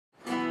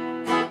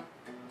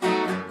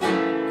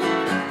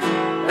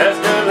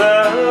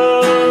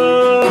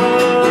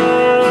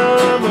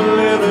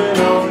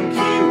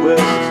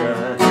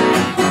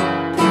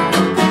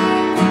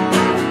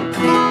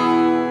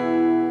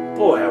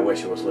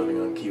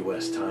Key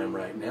West time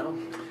right now.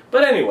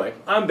 But anyway,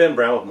 I'm Ben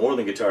Brown with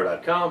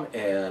MoreThanGuitar.com,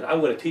 and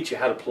I'm going to teach you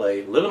how to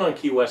play Livin' on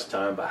Key West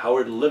Time by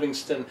Howard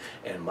Livingston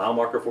and mile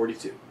marker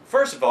 42.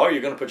 First of all,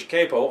 you're going to put your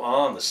capo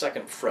on the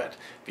 2nd fret.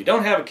 If you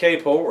don't have a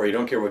capo or you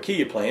don't care what key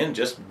you're playing,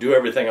 just do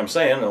everything I'm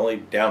saying, only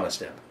down a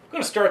step. I'm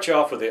going to start you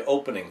off with the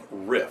opening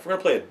riff. We're going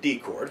to play a D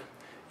chord.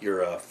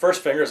 Your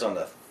first finger is on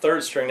the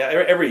 3rd string. Now,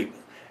 every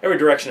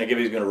direction I give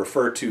you is going to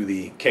refer to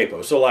the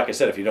capo. So like I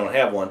said, if you don't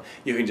have one,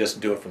 you can just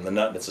do it from the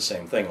nut, and it's the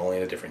same thing, only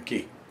in a different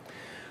key.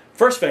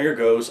 First finger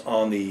goes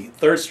on the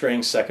 3rd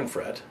string, 2nd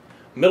fret.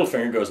 Middle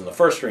finger goes on the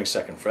 1st string,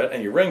 2nd fret,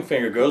 and your ring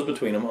finger goes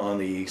between them on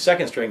the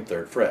 2nd string,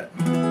 3rd fret.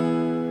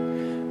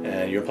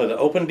 And you'll play the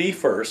open D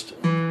first.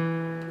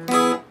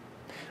 Now,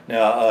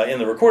 in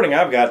the recording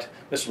I've got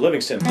Mr.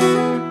 Livingston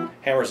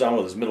hammers on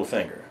with his middle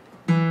finger.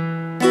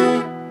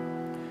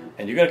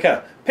 And you're going to kind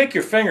of pick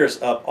your fingers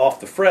up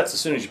off the frets as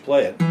soon as you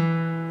play it.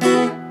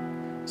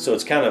 So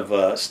it's kind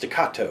of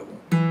staccato.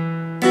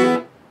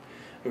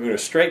 We're going to go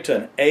straight to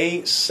an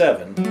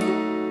A7.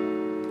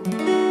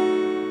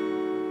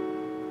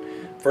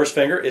 First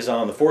finger is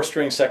on the 4th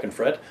string, 2nd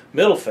fret.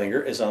 Middle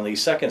finger is on the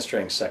 2nd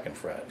string, 2nd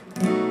fret.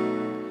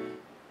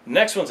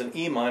 Next one's an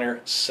E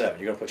minor 7.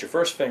 You're going to put your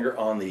first finger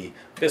on the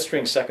 5th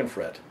string, 2nd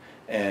fret,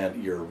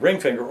 and your ring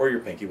finger or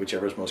your pinky,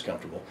 whichever is most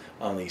comfortable,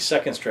 on the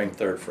 2nd string,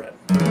 3rd fret.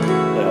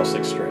 Play all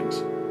 6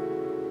 strings.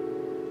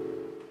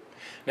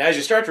 Now as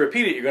you start to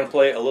repeat it, you're going to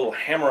play a little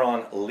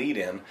hammer-on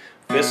lead-in.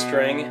 5th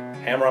string,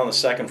 hammer on the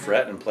 2nd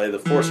fret, and play the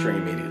 4th string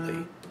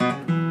immediately.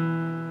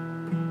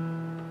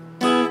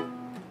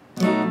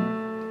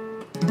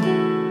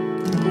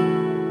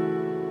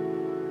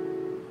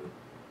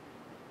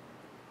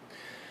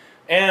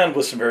 And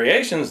with some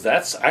variations,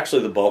 that's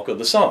actually the bulk of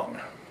the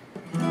song.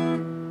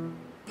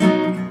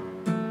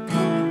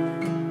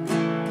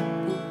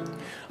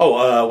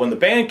 Oh, when the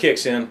band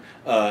kicks in,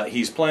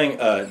 he's playing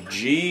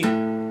G,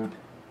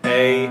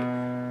 A,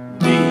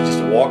 D, just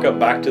to walk up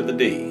back to the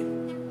D.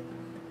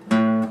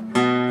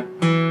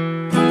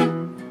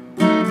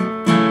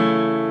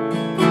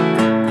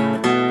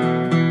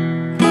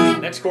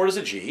 Next chord is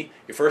a G.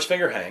 Your first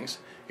finger hangs.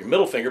 Your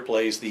middle finger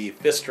plays the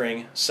 5th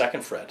string,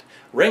 2nd fret.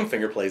 Ring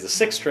finger plays the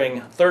 6th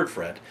string, 3rd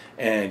fret.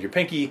 And your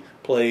pinky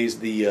plays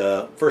the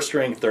 1st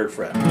string, 3rd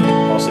fret.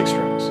 All 6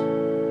 strings.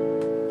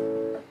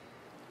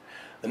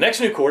 The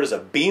next new chord is a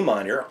B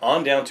minor,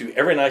 on down to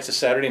Every Night's a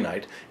Saturday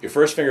Night. Your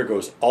first finger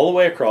goes all the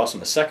way across on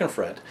the 2nd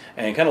fret,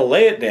 and kind of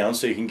lay it down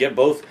so you can get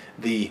both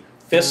the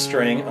 5th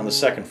string on the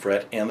 2nd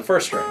fret and the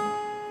 1st string.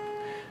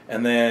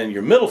 And then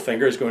your middle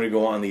finger is going to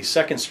go on the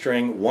 2nd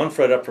string, 1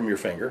 fret up from your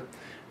finger,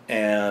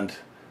 and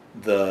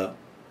the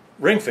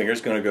ring finger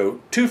is going to go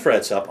 2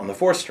 frets up on the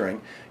 4th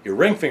string. Your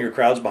ring finger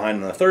crowds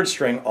behind on the 3rd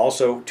string,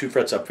 also 2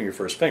 frets up from your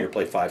first finger.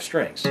 Play 5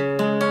 strings.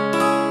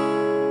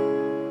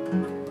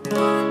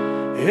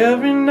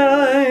 Every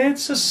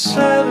night's a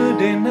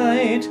Saturday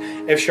night.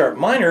 F sharp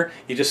minor,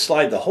 you just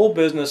slide the whole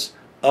business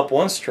up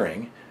 1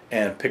 string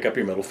and pick up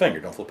your middle finger.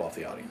 Don't flip off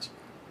the audience.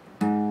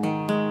 Play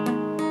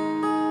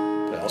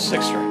all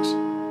 6 strings.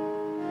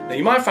 Now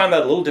you might find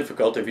that a little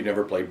difficult if you've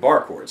never played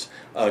bar chords.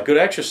 A good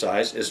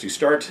exercise is to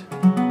start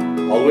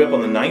all the way up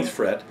on the 9th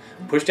fret,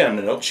 push down,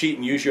 and don't cheat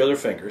and use your other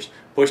fingers.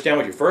 Push down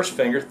with your first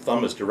finger,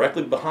 thumb is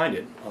directly behind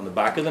it on the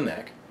back of the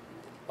neck,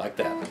 like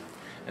that.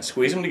 And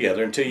squeeze them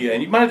together until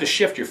and you might have to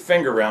shift your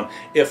finger around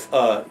if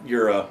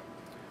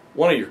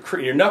one of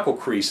your knuckle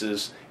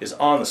creases is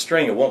on the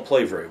string. It won't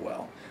play very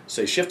well.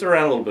 So you shift it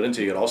around a little bit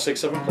until you get all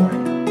 6 of them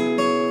playing.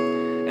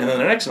 And then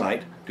the next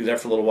night, do that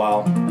for a little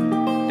while,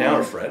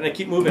 down a fret, and then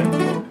keep moving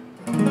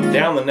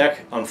down the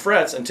neck on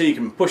frets until you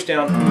can push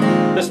down.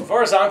 Listen, as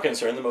far as I'm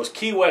concerned, the most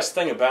Key West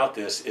thing about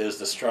this is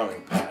the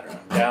strumming pattern.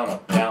 Down,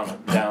 up, down,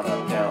 up, down,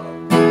 up, down, up.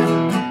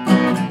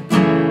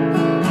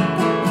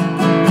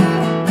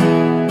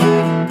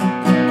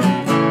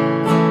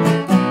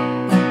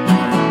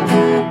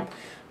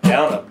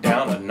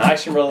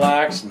 Nice and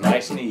relaxed,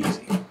 nice and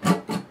easy.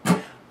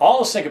 All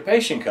the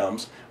syncopation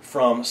comes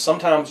from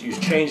sometimes you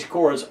change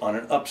chords on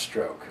an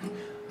upstroke.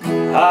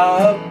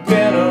 I've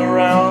been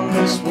around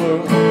this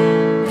world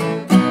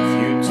a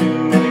few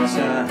too many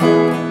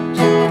times.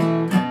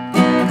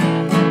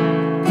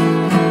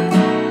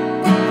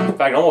 In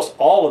fact, almost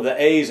all of the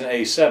A's and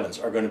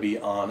A7s are going to be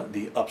on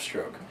the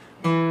upstroke.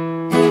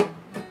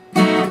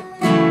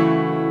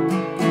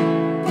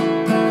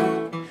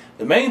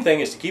 The main thing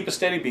is to keep a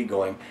steady beat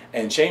going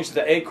and change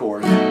the A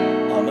chord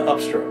on the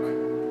upstroke.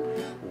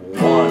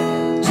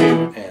 1,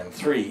 2, and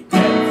 3,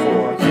 and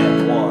 4,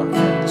 and 1,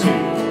 and 2,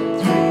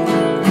 and 3.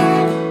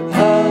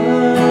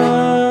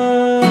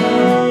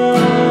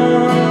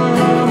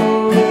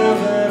 I'm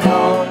living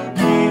on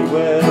Key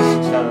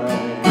West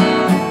time.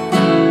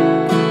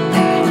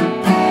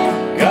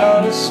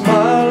 Got a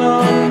smile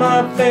on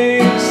my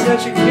face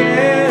that you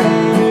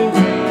can't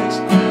erase,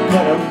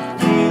 but I'm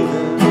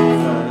feeling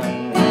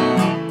fine.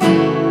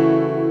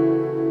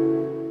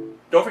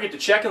 Don't forget to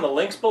check in the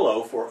links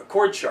below for a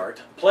chord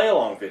chart,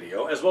 play-along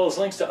video, as well as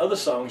links to other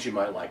songs you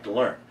might like to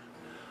learn.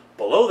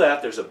 Below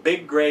that, there's a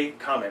big gray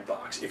comment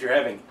box. If you're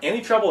having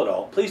any trouble at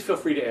all, please feel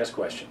free to ask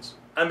questions.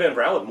 I'm Ben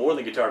Brown with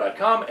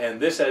morethanguitar.com, and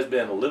this has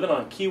been Living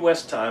on Key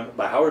West Time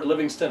by Howard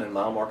Livingston and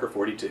mile marker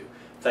 42.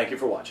 Thank you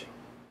for watching.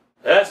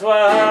 That's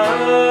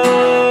why